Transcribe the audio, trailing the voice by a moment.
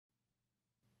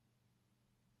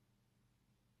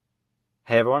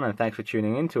Hey everyone, and thanks for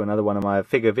tuning in to another one of my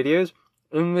figure videos.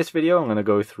 In this video I'm going to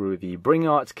go through the Bring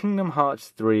Arts Kingdom Hearts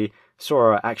 3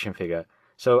 Sora action figure.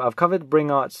 So I've covered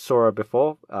Bring Arts Sora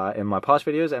before in my past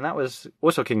videos, and that was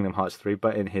also Kingdom Hearts 3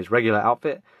 but in his regular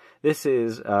outfit. This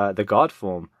is the Guard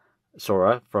Form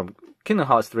Sora from Kingdom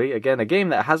Hearts 3, again a game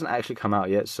that hasn't actually come out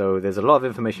yet, so there's a lot of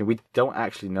information we don't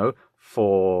actually know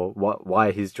for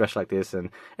why he's dressed like this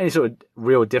and any sort of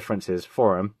real differences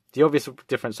for him. The obvious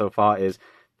difference so far is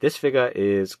this figure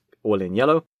is all in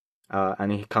yellow,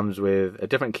 and he comes with a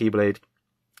different keyblade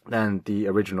than the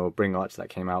original Bring Arts that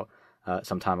came out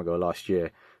some time ago last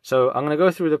year. So I'm going to go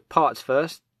through the parts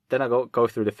first, then I'll go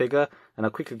through the figure, and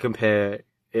I'll quickly compare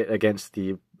it against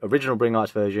the original Bring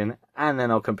Arts version, and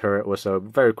then I'll compare it also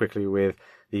very quickly with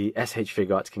the SH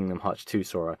Figuarts Kingdom Hearts 2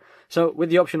 Sora. So with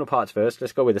the optional parts first,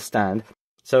 let's go with the stand.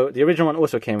 So the original one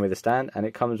also came with a stand, and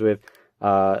it comes with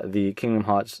the Kingdom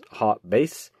Hearts heart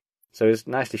base. So it's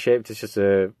nicely shaped. It's just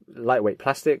a lightweight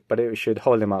plastic, but it should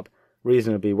hold him up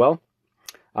reasonably well.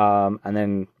 And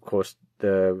then, of course,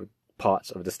 the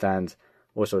parts of the stand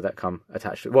also that come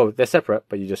attached to it. Well, they're separate,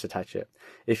 but you just attach it.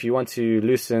 If you want to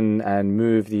loosen and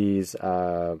move these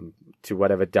to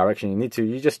whatever direction you need to,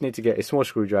 you just need to get a small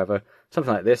screwdriver,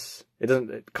 something like this. It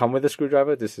doesn't come with a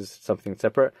screwdriver. This is something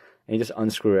separate. And you just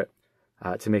unscrew it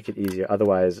to make it easier.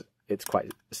 Otherwise, it's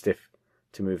quite stiff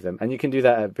to move them. And you can do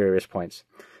that at various points.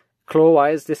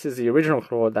 Claw-wise, this is the original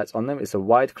claw that's on them. It's a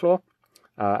wide claw,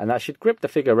 and that should grip the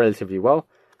figure relatively well.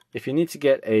 If you need to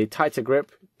get a tighter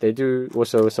grip, they do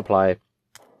also supply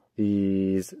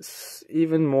these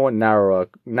even more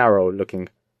narrow-looking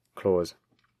claws,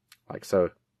 like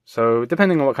so. So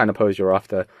depending on what kind of pose you're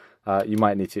after, you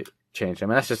might need to change them,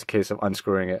 and that's just a case of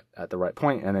unscrewing it at the right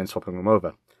point and then swapping them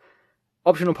over.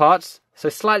 Optional parts, so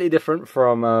slightly different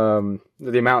from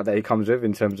the amount that he comes with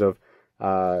in terms of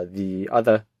the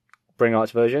other Bring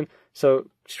Arts version. So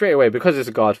straight away, because it's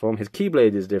a guard form, his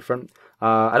keyblade is different.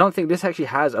 I don't think this actually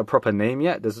has a proper name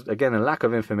yet. There's again a lack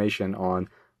of information on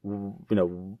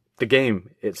the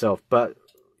game itself, but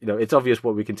it's obvious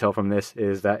what we can tell from this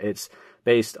is that it's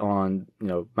based on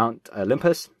Mount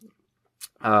Olympus,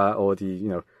 or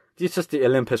it's just the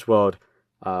Olympus world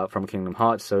from Kingdom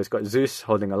Hearts. So it's got Zeus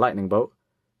holding a lightning bolt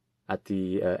at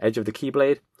the edge of the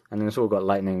keyblade, and then it's all got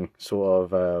lightning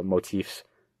sort of motifs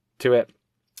to it.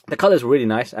 The color's really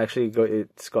nice, actually.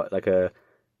 It's got like a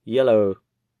yellow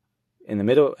in the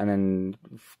middle and then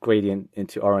gradient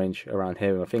into orange around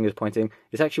here with my fingers pointing.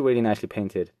 It's actually really nicely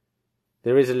painted.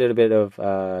 There is a little bit of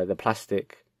the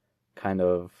plastic kind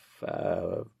of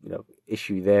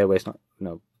issue there where it's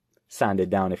not sanded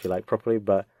down, if you like, properly,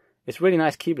 but it's really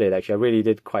nice keyblade, actually. I really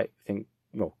did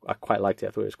I quite liked it.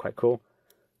 I thought it was quite cool.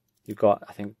 You've got,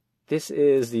 I think this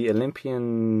is the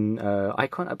Olympian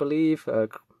icon, I believe.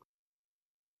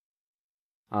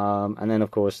 And then,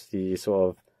 of course, the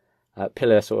sort of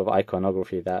pillar sort of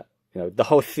iconography that the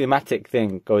whole thematic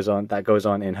thing goes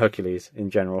on in Hercules in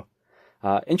general.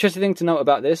 Interesting thing to note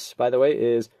about this, by the way,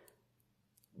 is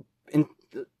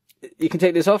you can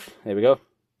take this off. There we go,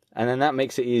 and then that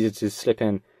makes it easier to slip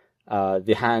in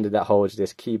the hand that holds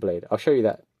this keyblade. I'll show you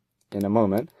that in a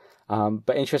moment.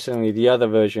 But interestingly, the other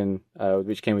version,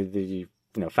 which came with the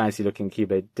fancy-looking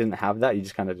keyblade, didn't have that. You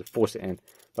just kind of just force it in.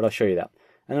 But I'll show you that.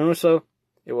 And then also,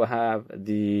 it will have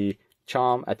the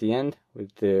charm at the end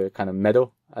with the kind of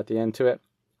medal at the end to it.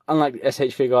 Unlike the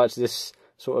SH Figuarts, this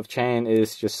sort of chain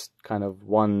is just kind of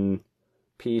one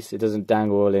piece. It doesn't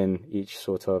dangle in each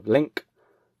sort of link.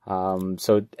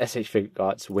 So SH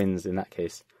Figuarts wins in that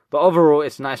case. But overall,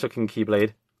 it's a nice looking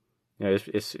keyblade.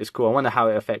 It's cool. I wonder how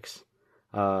it affects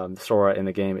Sora in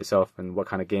the game itself and what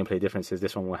kind of gameplay differences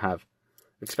this one will have.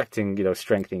 Expecting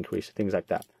strength increase, things like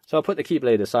that. So I'll put the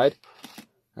keyblade aside,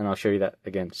 and I'll show you that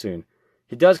again soon.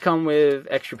 He does come with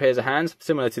extra pairs of hands,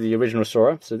 similar to the original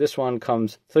Sora. So this one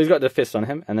comes, so he's got the fist on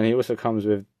him, and then he also comes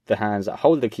with the hands that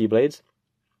hold the keyblades.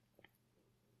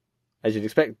 As you'd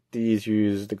expect, these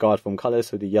use the guard form colors,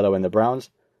 so the yellow and the browns.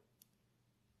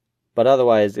 But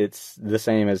otherwise, it's the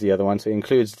same as the other one. So it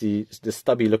includes the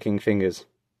stubby looking fingers,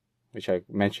 which I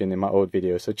mentioned in my old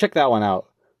video. So check that one out,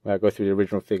 where I go through the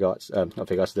original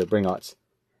the Bring Arts.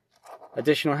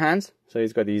 Additional hands, so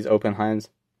he's got these open hands,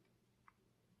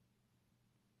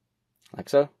 like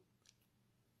so.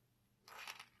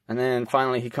 And then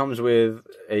finally he comes with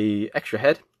an extra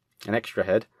head.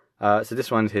 So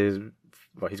this one's he's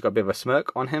got a bit of a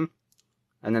smirk on him.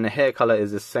 And then the hair color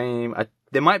is the same.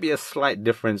 There might be a slight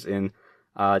difference in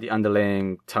the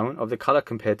underlying tone of the color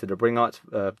compared to the Bring Arts,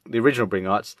 the original Bring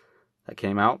Arts that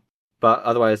came out. But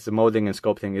otherwise the molding and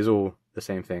sculpting is all the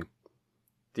same thing.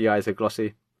 The eyes are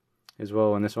glossy as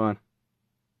well on this one.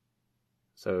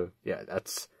 So yeah,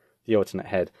 that's the alternate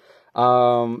head.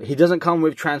 He doesn't come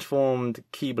with transformed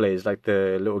keyblades like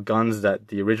the little guns that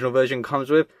the original version comes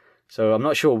with. So I'm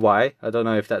not sure why. I don't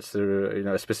know if that's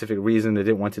the, a specific reason they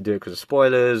didn't want to do it because of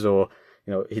spoilers, or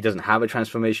he doesn't have a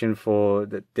transformation for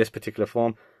this particular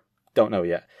form. Don't know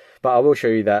yet. But I will show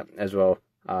you that as well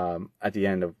at the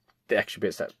end of the extra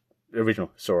bits that the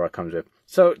original Sora comes with.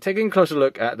 So taking a closer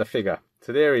look at the figure.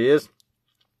 So there he is.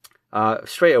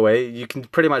 Straight away, you can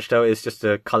pretty much tell it's just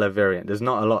a color variant. There's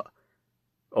not a lot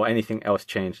or anything else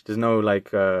changed. There's no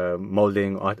like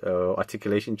molding or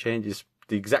articulation change. It's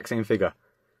the exact same figure.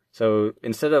 So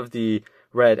instead of the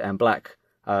red and black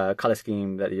color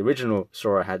scheme that the original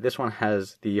Sora had, this one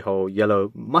has the whole yellow,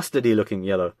 mustardy looking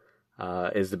yellow,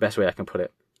 is the best way I can put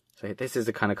it. So this is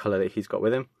the kind of color that he's got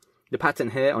with him. The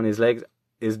pattern here on his legs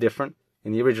is different.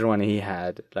 In the original one, he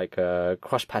had like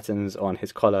cross patterns on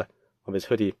his collar of his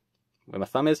hoodie, where my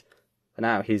thumb is. But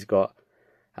now he's got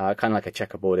kind of like a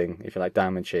checkerboarding, if you like,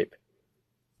 diamond shape,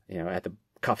 at the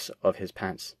cuffs of his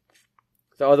pants.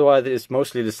 So otherwise, it's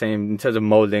mostly the same in terms of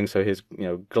molding. So his,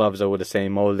 gloves are all the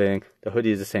same molding. The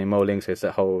hoodie is the same molding. So it's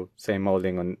that whole same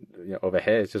molding on over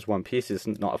here. It's just one piece. It's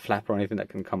not a flap or anything that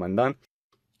can come undone.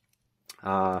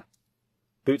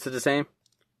 Boots are the same.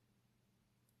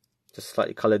 Just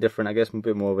slightly color different, I guess. A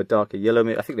bit more of a darker yellow.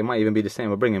 I think they might even be the same.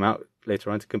 I'll bring him out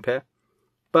later on to compare.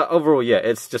 But overall, yeah,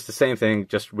 it's just the same thing,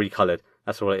 just recolored.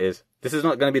 That's all it is. This is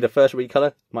not going to be the first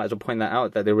recolor. Might as well point that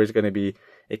out, that there is going to be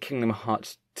a Kingdom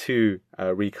Hearts 2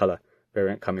 recolor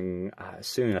variant coming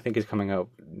soon. I think it's coming out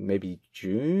maybe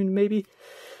June, maybe?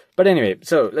 But anyway,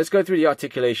 so let's go through the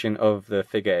articulation of the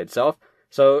figure itself.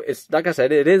 So it's, like I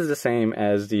said, it is the same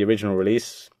as the original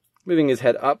release. Moving his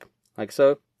head up, like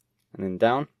so, and then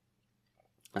down,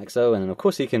 like so. And then, of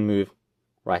course, he can move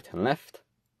right and left.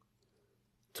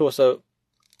 Torso,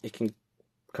 he can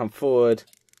come forward,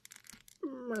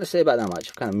 let's say about that much.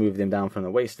 I've kind of moved him down from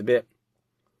the waist a bit.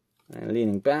 And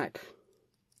leaning back,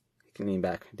 he can lean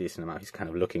back a decent amount. He's kind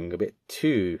of looking a bit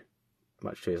too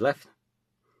much to his left.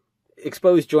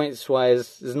 Exposed joints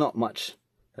wise, there's not much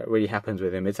that really happens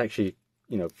with him. It's actually,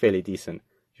 fairly decent.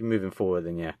 If you move him forward,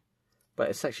 then yeah. But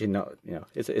it's actually not,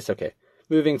 it's okay.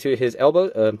 Moving to his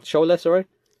shoulder, sorry.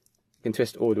 You can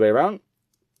twist all the way around.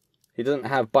 He doesn't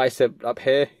have bicep up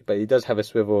here, but he does have a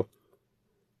swivel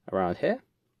around here.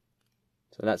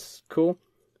 So that's cool.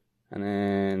 And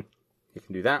then you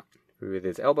can do that with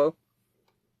his elbow.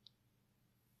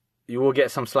 You will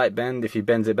get some slight bend if he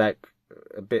bends it back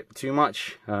a bit too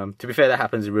much. To be fair, that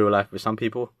happens in real life with some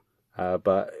people.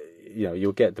 But,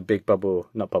 you'll get the big bubble,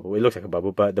 not bubble, it looks like a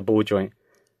bubble, but the ball joint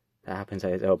that happens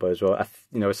at his elbow as well.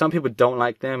 Some people don't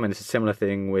like them, and it's a similar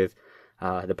thing with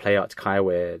the Play Arts Kai,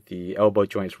 where the elbow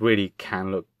joints really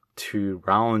can look too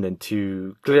round and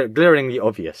too glaringly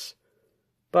obvious.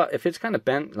 But if it's kind of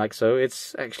bent like so,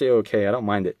 it's actually okay. I don't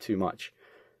mind it too much.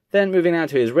 Then moving down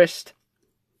to his wrist,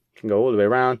 can go all the way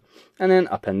around, and then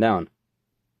up and down.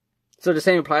 So the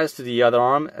same applies to the other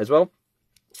arm as well.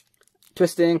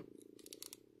 Twisting,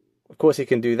 of course he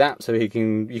can do that, so you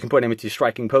can put him into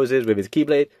striking poses with his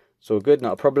keyblade. So good,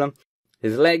 not a problem.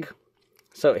 His leg,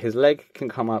 so his leg can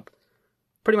come up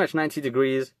pretty much 90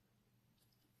 degrees.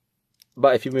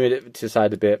 But if you move it to the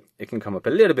side a bit, it can come up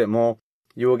a little bit more.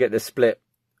 You will get the split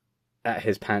at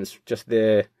his pants just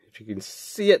there, if you can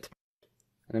see it.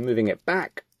 And then moving it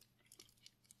back.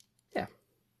 Yeah.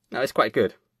 No, it's quite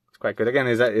good. It's quite good. Again,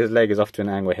 his leg is off to an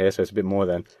angle here, so it's a bit more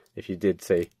than if you did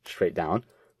say straight down.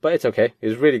 But it's okay.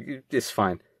 It's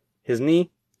fine. His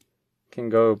knee can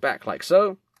go back like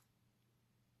so.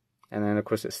 And then, of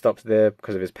course, it stops there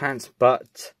because of his pants.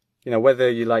 But, whether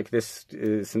you like this,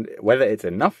 whether it's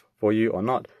enough for you or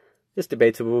not, it's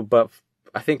debatable. But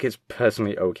I think it's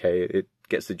personally okay. It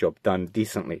gets the job done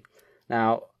decently.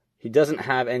 Now, he doesn't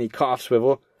have any calf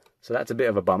swivel, so that's a bit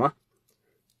of a bummer.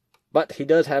 But he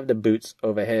does have the boots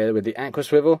over here with the ankle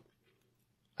swivel.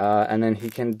 And then he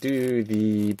can do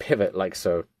the pivot like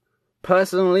so.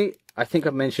 Personally, I think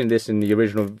I've mentioned this in the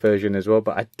original version as well,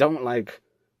 but I don't like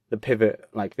the pivot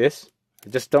like this. I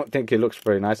just don't think it looks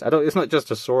very nice. It's not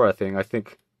just a Sora thing. I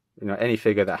think, any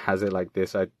figure that has it like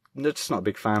this, I'm just not a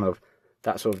big fan of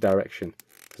that sort of direction.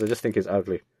 Because I just think it's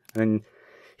ugly. And then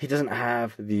he doesn't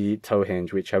have the toe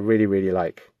hinge, which I really, really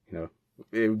like.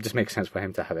 It just makes sense for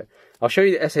him to have it. I'll show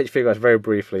you the SH figures very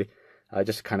briefly,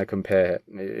 just to kind of compare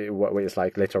what it's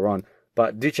like later on.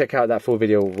 But do check out that full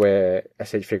video where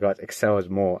SH Figuarts excels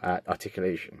more at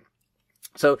articulation.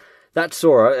 So that's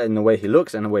Sora in the way he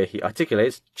looks and the way he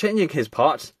articulates. Changing his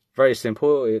parts, very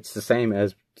simple. It's the same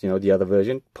as, the other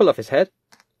version. Pull off his head,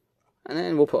 and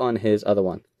then we'll put on his other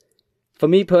one. For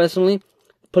me personally,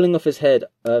 pulling off his head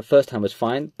first time was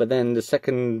fine, but then the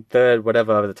second, third,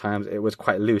 whatever other times, it was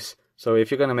quite loose. So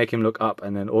if you're going to make him look up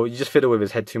and then, or you just fiddle with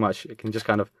his head too much, it can just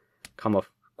kind of come off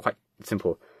quite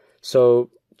simple. So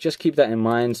just keep that in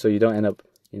mind so you don't end up,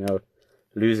 you know,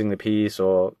 losing the piece,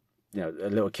 or, you know, a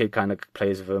little kid kind of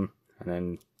plays with him and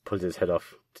then pulls his head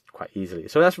off quite easily.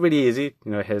 So that's really easy.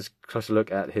 You know, here's a closer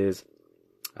look at his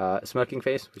smirking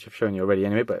face, which I've shown you already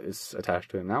anyway, but it's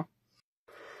attached to him now.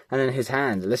 And then his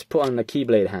hands. Let's put on the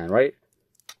Keyblade hand, right?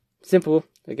 Simple.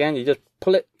 Again, you just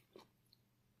pull it.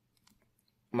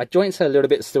 My joints are a little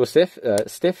bit still stiff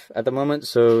at the moment,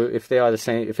 so if they are the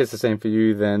same, if it's the same for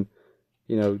you, then,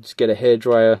 you know, just get a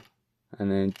hairdryer and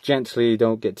then gently,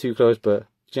 don't get too close, but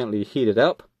gently heat it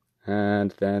up,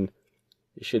 and then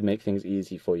it should make things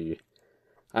easy for you.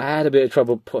 I had a bit of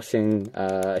trouble putting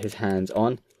his hands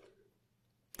on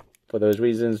for those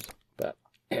reasons, but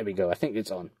here we go. I think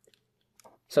it's on.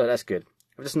 So that's good.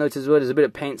 I've just noticed as well, there's a bit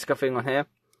of paint scuffing on here.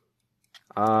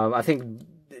 I think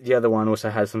the other one also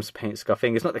has some paint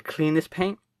scuffing. It's not the cleanest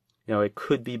paint. You know, it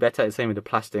could be better. It's the same with the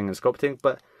plastering and sculpting,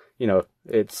 but you know,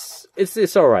 it's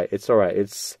all right. It's all right.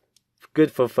 It's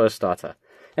good for first starter.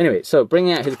 Anyway, so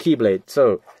bringing out his Keyblade.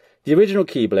 So the original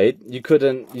Keyblade, you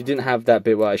didn't have that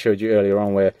bit what I showed you earlier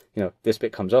on, where, you know, this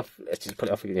bit comes off. Let's just put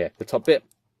it off again. Yeah, the top bit.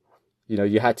 You know,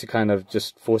 you had to kind of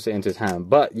just force it into his hand,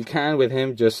 but you can with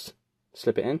him just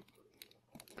slip it in.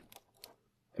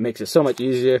 It makes it so much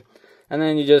easier. And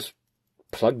then you just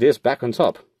plug this back on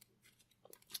top.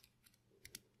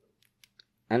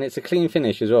 And it's a clean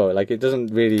finish as well. Like, it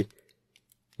doesn't really,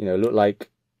 you know, look like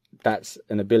that's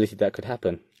an ability that could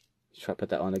happen. Let's try to put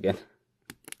that on again.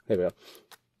 There we go.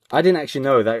 I didn't actually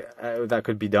know that that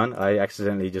could be done. I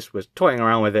accidentally just was toying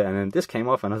around with it, and then this came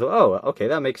off, and I thought, oh, okay,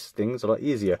 that makes things a lot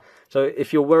easier. So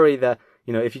if you're worried that,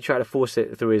 you know, if you try to force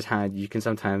it through his hand, you can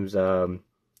sometimes,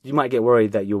 you might get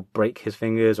worried that you'll break his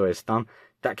fingers or his thumb.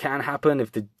 That can happen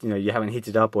if you haven't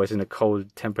heated up, or it's in a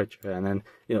cold temperature, and then,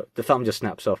 you know, the thumb just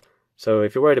snaps off. So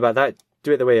if you're worried about that,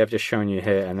 do it the way I've just shown you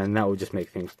here, and then that will just make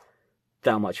things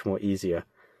that much more easier.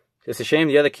 It's a shame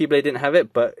the other Keyblade didn't have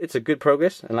it, but it's a good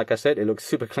progress, and like I said, it looks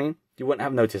super clean. You wouldn't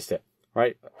have noticed it,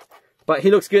 right? But he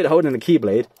looks good holding the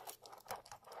Keyblade.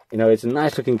 You know, it's a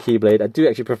nice looking Keyblade. I do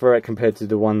actually prefer it compared to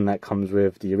the one that comes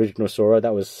with the original Sora.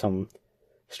 That was some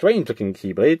strange looking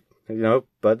Keyblade, you know,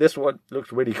 but this one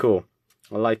looks really cool.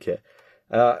 I like it.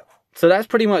 So that's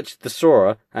pretty much the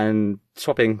Sora and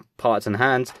swapping parts and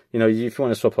hands. You know, if you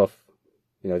want to swap off,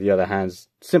 you know, the other hands,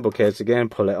 simple case again,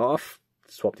 pull it off,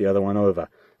 swap the other one over.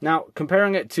 Now,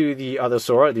 comparing it to the other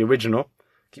Sora, the original,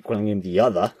 keep calling him the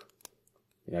other.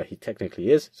 You know, he technically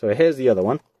is. So here's the other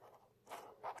one.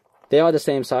 They are the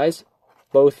same size.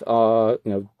 Both are,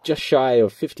 you know, just shy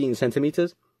of 15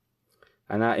 centimeters.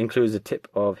 And that includes the tip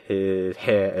of his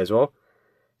hair as well.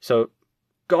 So,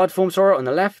 Guard Form Sora on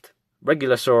the left,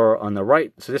 regular Sora on the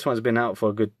right. So this one's been out for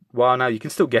a good while now. You can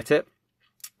still get it.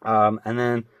 And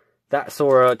then that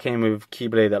Sora came with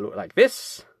Keyblade that looked like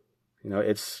this. You know,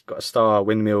 it's got a star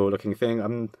windmill looking thing.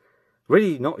 I'm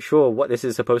really not sure what this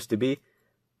is supposed to be.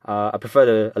 I prefer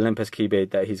the Olympus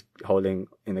Keyblade that he's holding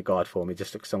in the guard form. It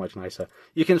just looks so much nicer.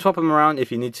 You can swap them around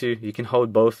if you need to. You can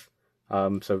hold both.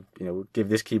 So, you know, give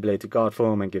this Keyblade to guard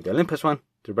form and give the Olympus one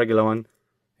to regular one.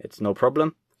 It's no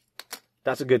problem.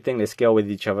 That's a good thing. They scale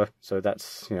with each other. So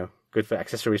that's, you know, good for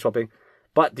accessory swapping.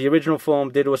 But the original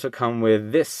form did also come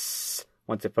with this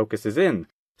once it focuses in.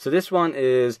 So this one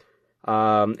is,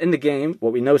 in the game,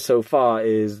 what we know so far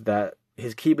is that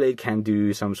his Keyblade can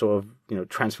do some sort of, you know,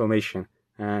 transformation.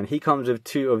 And he comes with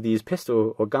 2 of these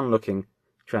pistol or gun looking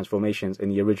transformations in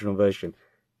the original version.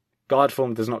 Guard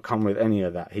form does not come with any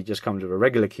of that. He just comes with a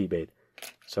regular Keyblade.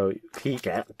 So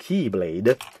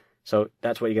Keyblade. So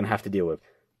that's what you're going to have to deal with.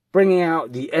 Bringing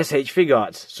out the SH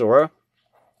Figuarts Sora.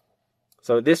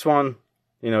 So this one,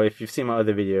 you know, if you've seen my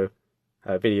other video,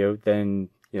 then,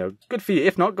 you know, good for you.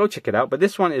 If not, go check it out. But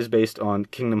this one is based on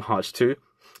Kingdom Hearts 2.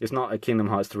 It's not a Kingdom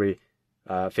Hearts 3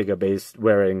 figure based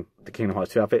wearing the Kingdom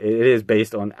Hearts 2 outfit. It is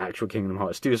based on actual Kingdom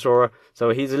Hearts 2 Sora.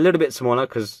 So he's a little bit smaller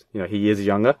because, you know, he is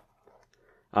younger.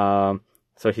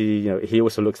 So he, you know, he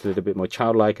also looks a little bit more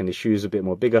childlike, and his shoes are a bit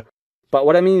more bigger. But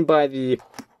what I mean by the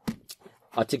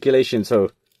articulation,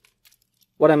 so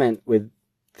what I meant with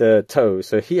the toe,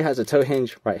 so he has a toe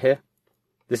hinge right here.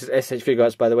 This is SH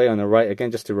Figuarts, by the way, on the right,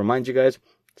 again, just to remind you guys,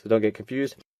 so don't get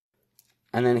confused.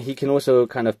 And then he can also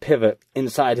kind of pivot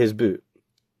inside his boot.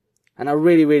 And I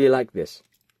really, really like this.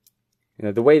 You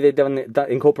know, the way they've done it, that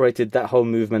incorporated that whole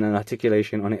movement and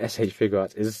articulation on the SH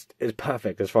Figuarts is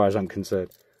perfect as far as I'm concerned.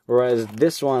 Whereas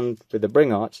this one with the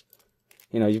Bring Arts,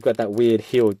 you know, you've got that weird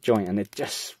heel joint, and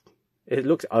it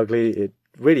looks ugly. It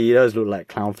really does look like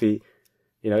clown feet.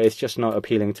 you know, it's just not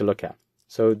appealing to look at.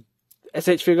 So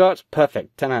SH Figuarts,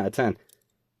 perfect, 10 out of 10.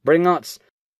 Bring Arts,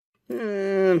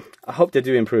 I hope they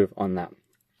do improve on that.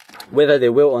 Whether they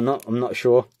will or not, I'm not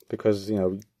sure, because, you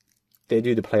know, they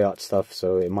do the play art stuff,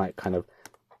 so it might kind of,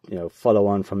 you know, follow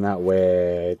on from that,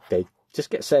 where they just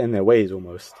get set in their ways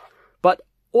almost. But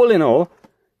all in all,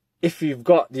 if you've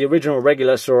got the original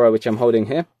regular Sora, which I'm holding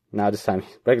here, now this time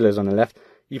regular's on the left,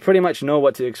 you pretty much know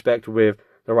what to expect with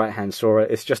the right hand Sora.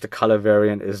 It's just a color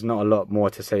variant. There's not a lot more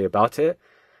to say about it.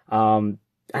 And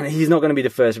he's not going to be the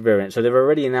first variant. So they've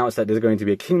already announced that there's going to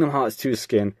be a Kingdom Hearts 2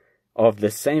 skin of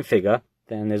the same figure.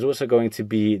 Then there's also going to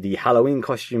be the Halloween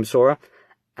costume Sora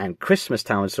and Christmas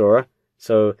Town Sora.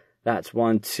 So that's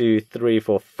 1, 2, 3,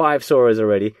 4, 5 Soras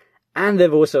already. And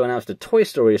they've also announced the Toy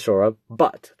Story Sora.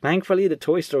 But thankfully, the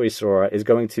Toy Story Sora is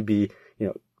going to be, you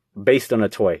know, based on a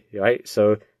toy, right?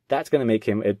 So that's going to make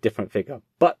him a different figure.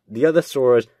 But the other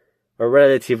Soras are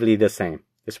relatively the same,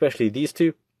 especially these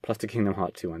two plus the Kingdom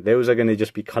Hearts 2 one. Those are going to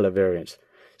just be color variants.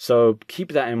 So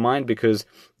keep that in mind, because,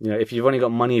 you know, if you've only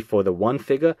got money for the one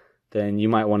figure, then you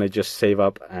might want to just save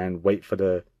up and wait for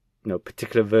the, you know,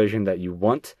 particular version that you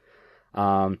want.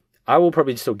 I will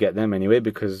probably still get them anyway,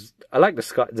 because I like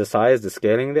the size, the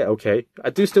scaling, they're okay. I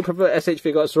do still prefer SH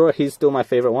Figuarts Sora. He's still my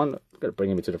favorite one. I'm going to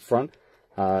bring him to the front.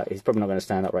 He's probably not going to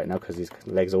stand up right now because his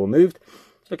legs are all moved.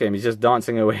 Look at him, he's just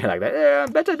dancing away like that. Yeah,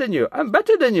 I'm better than you. I'm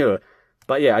better than you.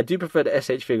 But yeah, I do prefer the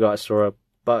SH Figuarts Sora.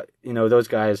 But, you know, those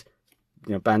guys,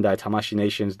 you know, Bandai, Tamashii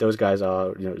Nations, those guys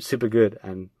are, you know, super good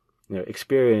and, you know,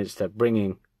 experienced at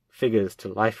bringing figures to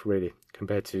life, really,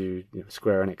 compared to, you know,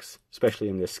 Square Enix, especially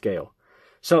in this scale.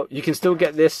 So you can still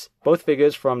get both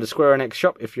figures from the Square Enix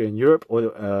shop if you're in Europe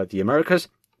or the Americas,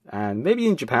 and maybe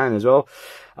in Japan as well.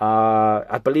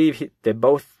 I believe they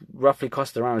both roughly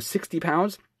cost around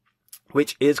 £60,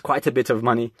 which is quite a bit of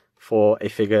money for a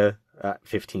figure at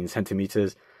 15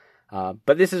 centimeters.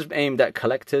 But this is aimed at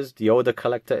collectors, the older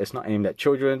collector. It's not aimed at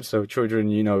children. So children,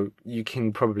 you know, you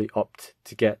can probably opt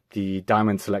to get the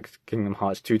Diamond Select Kingdom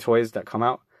Hearts 2 toys that come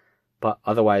out. But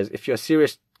otherwise, if you're a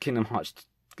serious Kingdom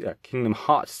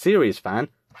Hearts series fan,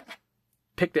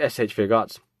 pick the SH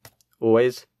Figuarts,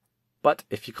 always. But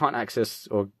if you can't access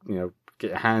or, you know,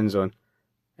 get your hands on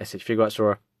SH Figuarts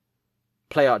Sora,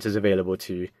 Play Arts is available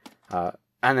to you.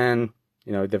 And then,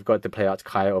 you know, they've got the Play Arts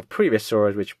Kai of previous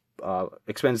Soras, which are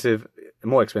expensive,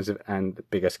 more expensive and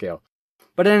bigger scale.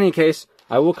 But in any case,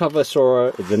 I will cover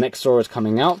Sora, the next Sora is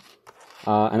coming out.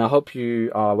 And I hope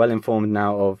you are well informed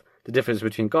now of the difference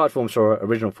between Guard Form Sora,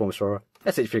 Original Form Sora,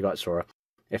 SH Figuarts Sora.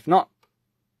 If not,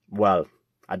 well,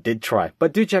 I did try.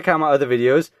 But do check out my other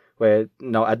videos, where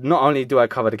not only do I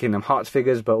cover the Kingdom Hearts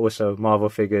figures, but also Marvel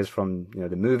figures from, you know,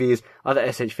 the movies, other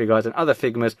SH Figuarts and other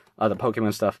Figmas, other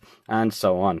Pokemon stuff, and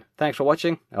so on. Thanks for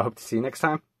watching. I hope to see you next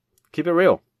time. Keep it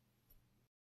real.